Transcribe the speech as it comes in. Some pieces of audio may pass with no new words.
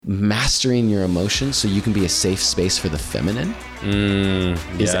mastering your emotions so you can be a safe space for the feminine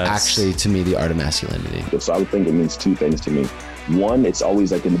is actually, to me, the art of masculinity. So I would think it means two things to me. One, it's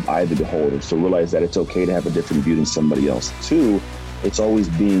always like in the eye of the beholder. So realize that it's okay to have a different view than somebody else. Two, it's always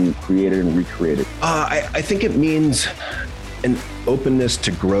being created and recreated. I think it means an openness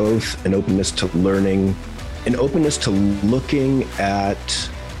to growth, an openness to learning, an openness to looking at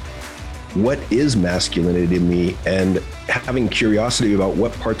what is masculinity to me and having curiosity about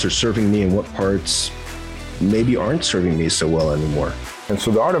what parts are serving me and what parts maybe aren't serving me so well anymore. And so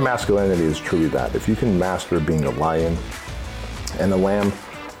the art of masculinity is truly that. If you can master being a lion and a lamb,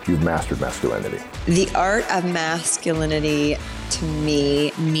 you've mastered masculinity. The art of masculinity to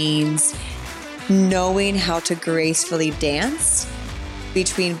me means knowing how to gracefully dance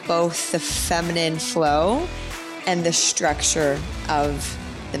between both the feminine flow and the structure of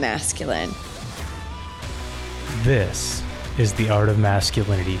the masculine. This is The Art of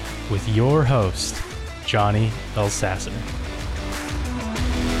Masculinity with your host, Johnny Elsasser.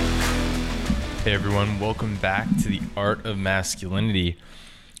 Hey everyone, welcome back to The Art of Masculinity.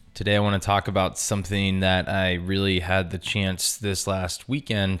 Today I want to talk about something that I really had the chance this last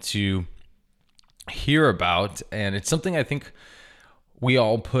weekend to hear about, and it's something I think we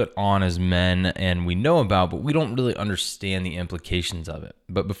all put on as men and we know about, but we don't really understand the implications of it.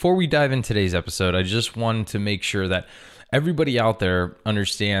 But before we dive into today's episode, I just wanted to make sure that everybody out there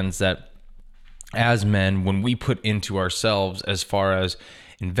understands that as men, when we put into ourselves as far as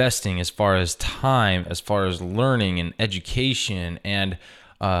investing, as far as time, as far as learning and education and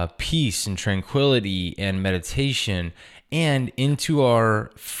peace and tranquility and meditation, and into our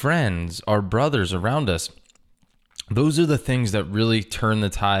friends, our brothers around us, those are the things that really turn the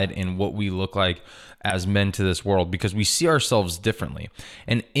tide in what we look like as men to this world, because we see ourselves differently.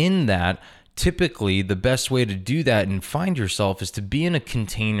 And in that, typically the best way to do that and find yourself is to be in a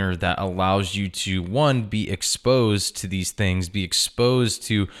container that allows you to, one, be exposed to these things, be exposed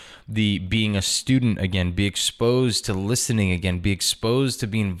to the being a student again, be exposed to listening again, be exposed to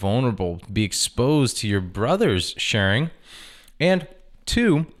being vulnerable, be exposed to your brothers sharing, and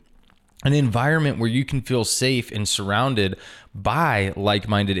two, an environment where you can feel safe and surrounded by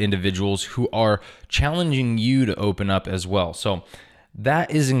like-minded individuals who are challenging you to open up as well. So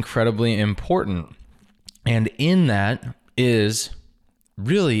that is incredibly important. And in that is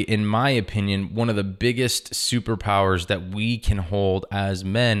really, in my opinion, one of the biggest superpowers that we can hold as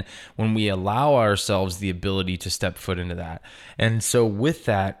men when we allow ourselves the ability to step foot into that. And so with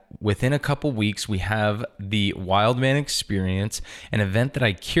that, within a couple weeks, we have the Wild Man Experience, an event that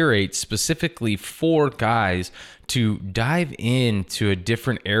I curate specifically for guys to dive into a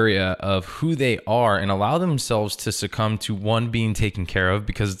different area of who they are and allow themselves to succumb to, one, being taken care of,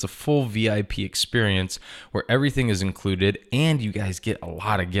 because it's a full VIP experience where everything is included and you guys get a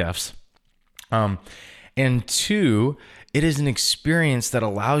lot of gifts. And two, it is an experience that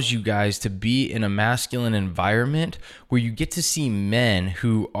allows you guys to be in a masculine environment where you get to see men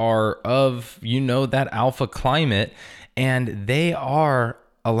who are of, that alpha climate, and they are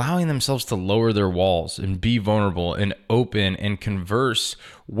allowing themselves to lower their walls and be vulnerable and open and converse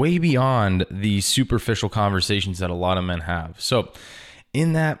way beyond the superficial conversations that a lot of men have. So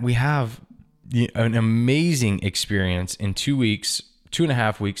in that, we have an amazing experience in 2 weeks,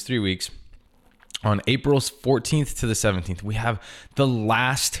 2.5 weeks, 3 weeks. On April 14th to the 17th, we have the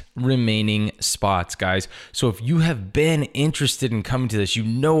last remaining spots, guys. So if you have been interested in coming to this, you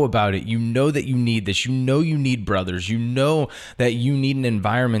know about it, you know that you need this, you know you need brothers, you know that you need an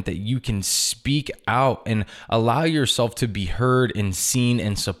environment that you can speak out and allow yourself to be heard and seen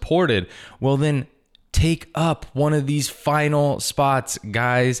and supported, well then, take up one of these final spots,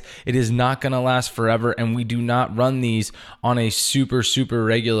 guys. It is not going to last forever, and we do not run these on a super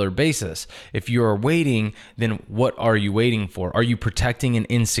regular basis. If you are waiting, then what are you waiting for? Are you protecting an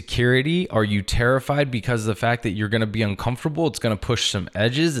insecurity? Are you terrified because of the fact that you're going to be uncomfortable? It's going to push some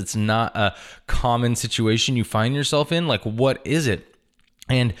edges. It's not a common situation you find yourself in. Like, what is it?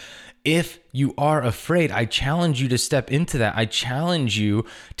 And if you are afraid, I challenge you to step into that. I challenge you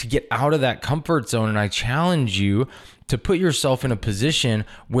to get out of that comfort zone, and I challenge you to put yourself in a position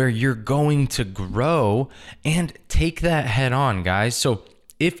where you're going to grow and take that head on, guys. So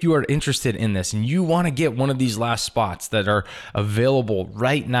if you are interested in this and you want to get one of these last spots that are available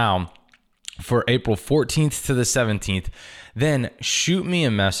right now for April 14th to the 17th, then shoot me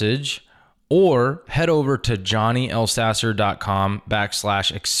a message or head over to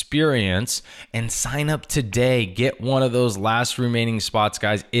johnnyelsasser.com/experience and sign up today. Get one of those last remaining spots,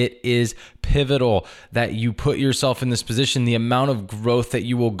 guys. It is pivotal that you put yourself in this position. The amount of growth that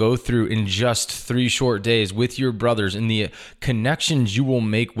you will go through in just 3 short days with your brothers and the connections you will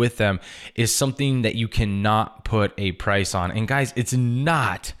make with them is something that you cannot put a price on. And guys, it's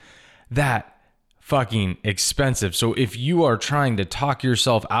not that fucking expensive. So if you are trying to talk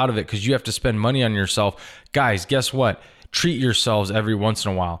yourself out of it because you have to spend money on yourself, guys, guess what? Treat yourselves every once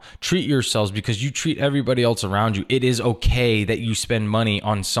in a while. Treat yourselves because you treat everybody else around you. It is okay that you spend money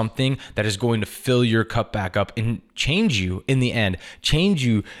on something that is going to fill your cup back up and change you in the end. Change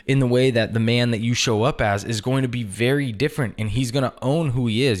you in the way that the man that you show up as is going to be very different, and he's going to own who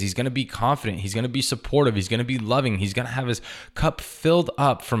he is. He's going to be confident. He's going to be supportive. He's going to be loving. He's going to have his cup filled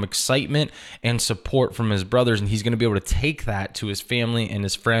up from excitement and support from his brothers, and he's going to be able to take that to his family and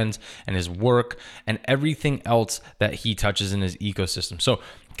his friends and his work and everything else that he touches in his ecosystem. So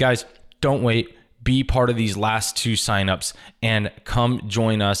guys, don't wait. Be part of these last 2 signups and come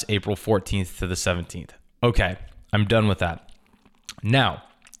join us April 14th to the 17th. Okay, I'm done with that. Now,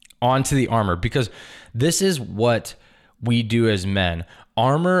 on to the armor, because this is what we do as men.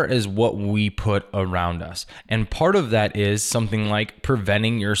 Armor is what we put around us. And part of that is something like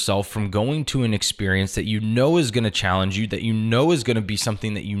preventing yourself from going to an experience that you know is going to challenge you, that you know is going to be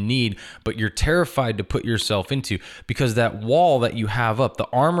something that you need, but you're terrified to put yourself into, because that wall that you have up, the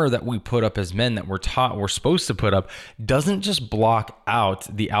armor that we put up as men that we're taught we're supposed to put up, doesn't just block out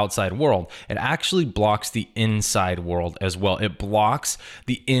the outside world. It actually blocks the inside world as well. It blocks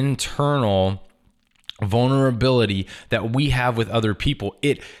the internal vulnerability that we have with other people.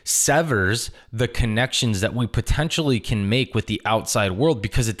 It severs the connections that we potentially can make with the outside world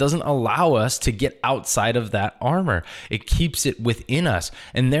because it doesn't allow us to get outside of that armor. It keeps it within us,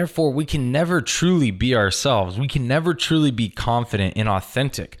 and therefore we can never truly be ourselves. We can never truly be confident and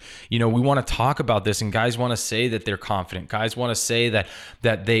authentic. You know, we want to talk about this, and guys want to say that they're confident. Guys want to say that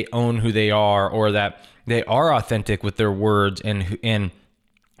they own who they are, or that they are authentic with their words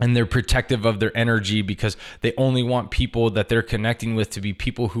and they're protective of their energy because they only want people that they're connecting with to be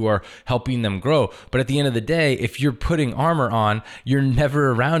people who are helping them grow. But at the end of the day, if you're putting armor on, you're never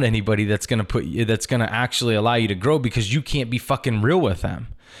around anybody that's going to actually allow you to grow, because you can't be fucking real with them.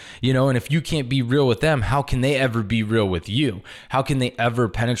 You know, and if you can't be real with them, how can they ever be real with you? How can they ever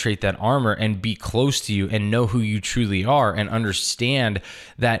penetrate that armor and be close to you and know who you truly are and understand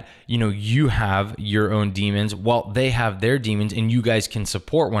that, you know, you have your own demons while they have their demons, and you guys can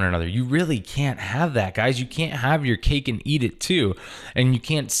support one another? You really can't have that, guys. You can't have your cake and eat it too. And you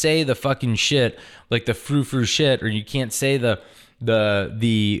can't say the fucking shit, like the frou-frou shit, or you can't say the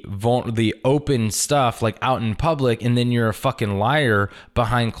open stuff like out in public, and then you're a fucking liar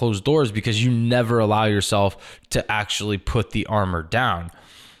behind closed doors because you never allow yourself to actually put the armor down.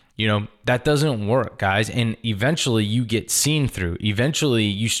 You know, that doesn't work, guys. And eventually you get seen through. Eventually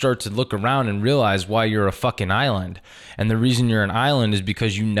you start to look around and realize why you're a fucking island. And the reason you're an island is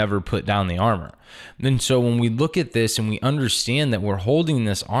because you never put down the armor. And so when we look at this and we understand that we're holding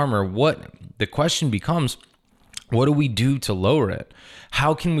this armor, the question becomes, what do we do to lower it?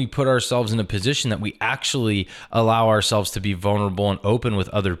 How can we put ourselves in a position that we actually allow ourselves to be vulnerable and open with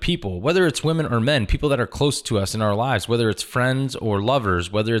other people, whether it's women or men, people that are close to us in our lives, whether it's friends or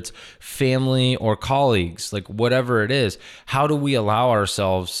lovers, whether it's family or colleagues, like whatever it is? How do we allow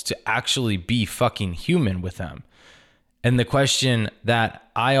ourselves to actually be fucking human with them? And the question that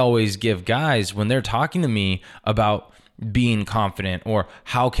I always give guys when they're talking to me about being confident, or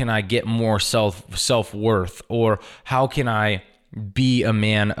how can I get more self-worth, or how can I be a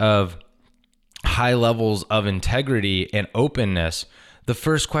man of high levels of integrity and openness, the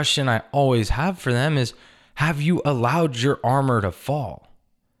first question I always have for them is, have you allowed your armor to fall?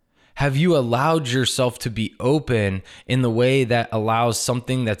 Have you allowed yourself to be open in the way that allows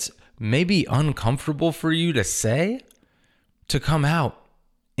something that's maybe uncomfortable for you to say to come out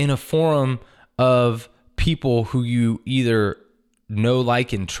in a forum of people who you either know,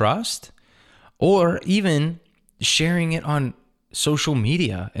 like, and trust, or even sharing it on social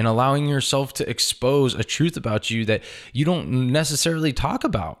media and allowing yourself to expose a truth about you that you don't necessarily talk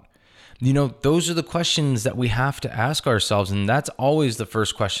about? You know, those are the questions that we have to ask ourselves, and that's always the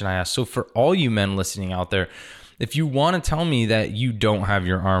first question I ask. So for all you men listening out there, if you want to tell me that you don't have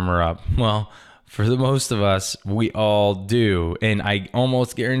your armor up, well, for the most of us, we all do, and I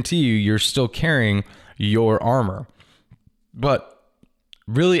almost guarantee you're still carrying your armor. But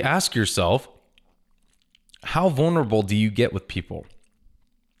really ask yourself, how vulnerable do you get with people?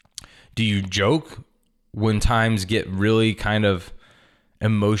 Do you joke when times get really kind of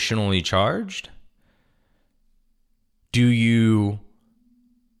emotionally charged? Do you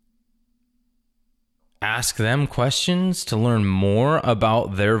ask them questions to learn more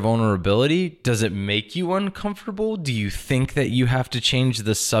about their vulnerability? Does it make you uncomfortable? Do you think that you have to change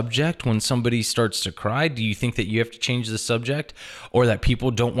the subject when somebody starts to cry? Do you think that you have to change the subject, or that people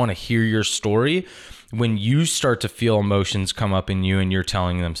don't want to hear your story when you start to feel emotions come up in you and you're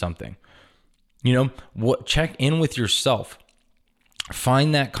telling them something? Check in with yourself.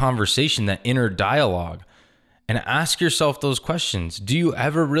 Find that conversation, that inner dialogue, and ask yourself those questions. Do you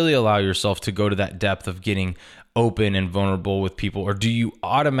ever really allow yourself to go to that depth of getting open and vulnerable with people, or do you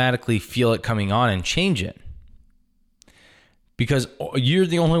automatically feel it coming on and change it? Because you're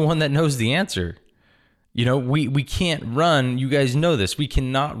the only one that knows the answer. We can't run. You guys know this. We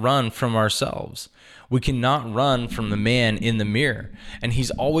cannot run from ourselves. We cannot run from the man in the mirror, and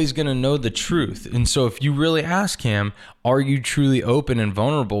he's always going to know the truth. And so if you really ask him, are you truly open and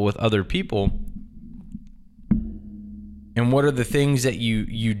vulnerable with other people? And what are the things that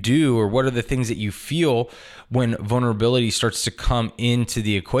you do, or what are the things that you feel when vulnerability starts to come into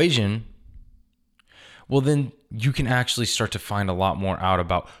the equation? Well, then you can actually start to find a lot more out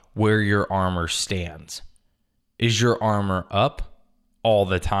about where your armor stands. Is your armor up all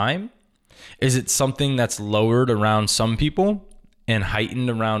the time? Is it something that's lowered around some people and heightened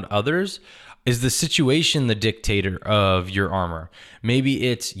around others? Is the situation the dictator of your armor? Maybe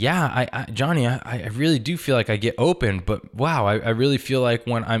it's, Johnny, I really do feel like I get open, but wow, I really feel like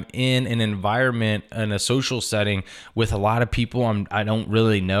when I'm in an environment, in a social setting with a lot of people I don't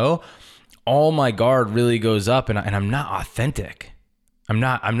really know, all my guard really goes up, and I'm not authentic. I'm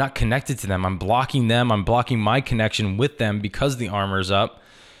not connected to them. I'm blocking them. I'm blocking my connection with them because the armor's up.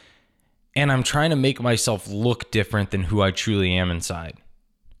 And I'm trying to make myself look different than who I truly am inside.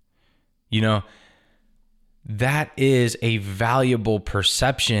 That is a valuable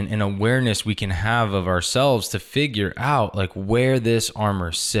perception and awareness we can have of ourselves to figure out like where this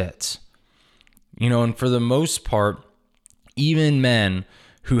armor sits. And for the most part, even men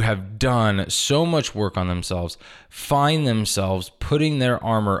who have done so much work on themselves find themselves putting their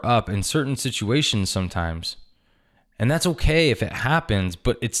armor up in certain situations sometimes. And that's okay if it happens,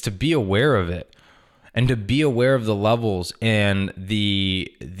 but it's to be aware of it and to be aware of the levels and the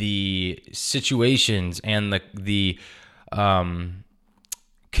situations and the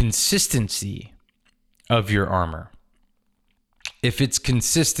consistency of your armor. If it's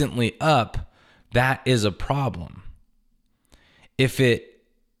consistently up, that is a problem. If it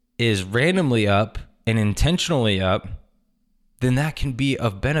is randomly up and intentionally up, then that can be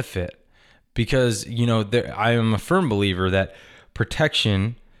of benefit. Because, I am a firm believer that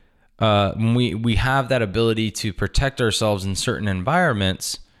protection, we have that ability to protect ourselves in certain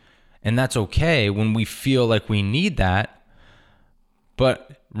environments, and that's okay when we feel like we need that.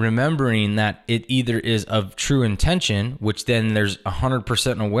 But remembering that it either is of true intention, which then there's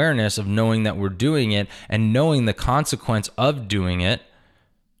 100% awareness of knowing that we're doing it and knowing the consequence of doing it,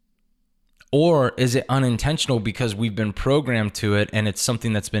 or is it unintentional because we've been programmed to it and it's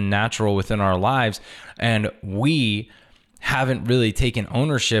something that's been natural within our lives and we haven't really taken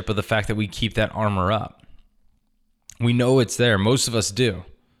ownership of the fact that we keep that armor up? We know it's there. Most of us do.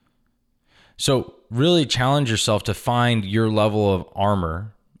 So really challenge yourself to find your level of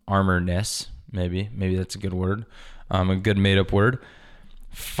armorness. Maybe that's a good word, a good made up word.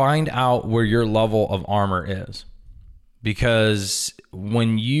 Find out where your level of armor is. Because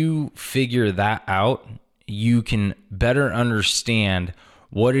when you figure that out, you can better understand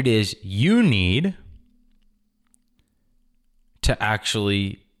what it is you need to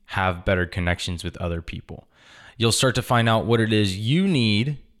actually have better connections with other people. You'll start to find out what it is you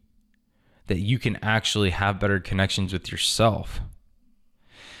need that you can actually have better connections with yourself.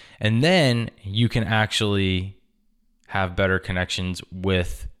 And then you can actually have better connections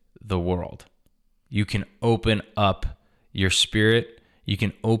with the world. You can open up your spirit, you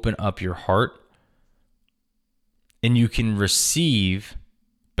can open up your heart, and you can receive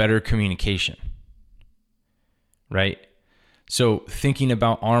better communication, right? So thinking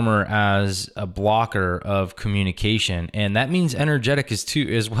about armor as a blocker of communication, and that means energetic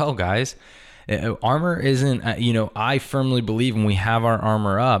as well, guys. Armor isn't, I firmly believe when we have our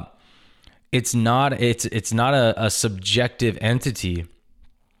armor up, it's not a subjective entity.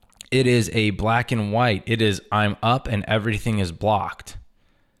 It is a black and white. It is, I'm up and everything is blocked,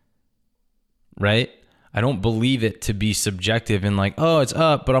 right? I don't believe it to be subjective and like, oh, it's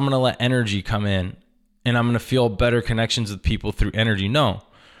up, but I'm going to let energy come in and I'm going to feel better connections with people through energy. No,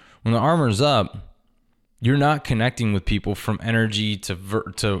 when the armor's up, you're not connecting with people from energy to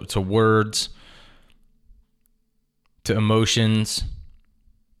words, to emotions.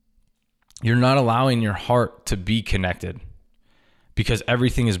 you're not allowing your heart to be connected because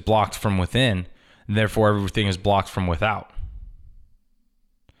everything is blocked from within, and therefore everything is blocked from without.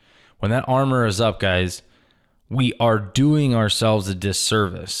 When that armor is up, guys, we are doing ourselves a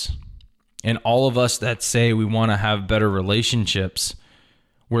disservice. And all of us that say we want to have better relationships,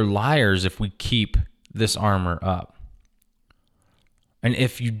 we're liars if we keep this armor up. And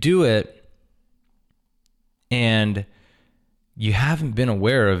if you do it and you haven't been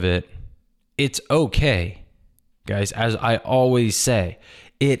aware of it, it's okay. Guys, as I always say,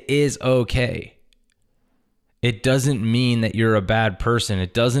 it is okay. It doesn't mean that you're a bad person.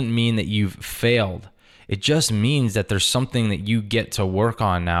 It doesn't mean that you've failed. It just means that there's something that you get to work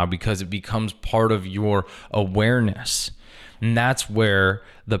on now because it becomes part of your awareness. And that's where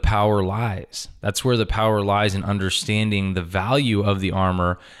the power lies. That's where the power lies in understanding the value of the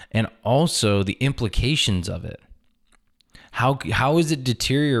armor and also the implications of it. How is it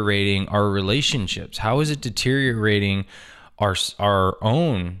deteriorating our relationships? How is it deteriorating our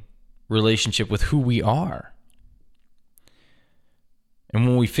own relationship with who we are? And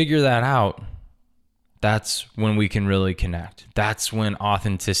when we figure that out, that's when we can really connect. That's when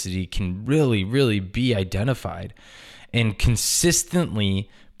authenticity can really, really be identified and consistently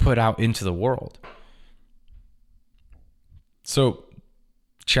put out into the world. So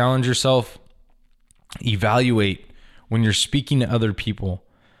challenge yourself, evaluate when you're speaking to other people,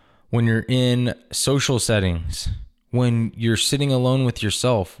 when you're in social settings, when you're sitting alone with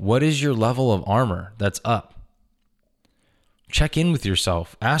yourself. What is your level of armor that's up? Check in with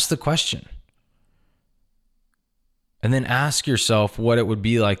yourself. Ask the question. And then ask yourself what it would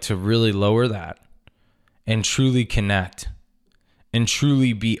be like to really lower that and truly connect and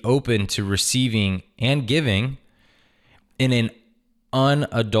truly be open to receiving and giving in an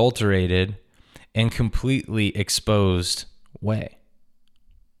unadulterated and completely exposed way.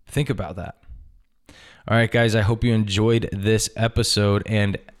 Think about that. All right, guys, I hope you enjoyed this episode.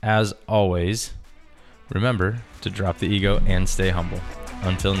 And as always, remember to drop the ego and stay humble.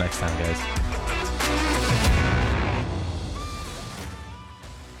 Until next time, guys.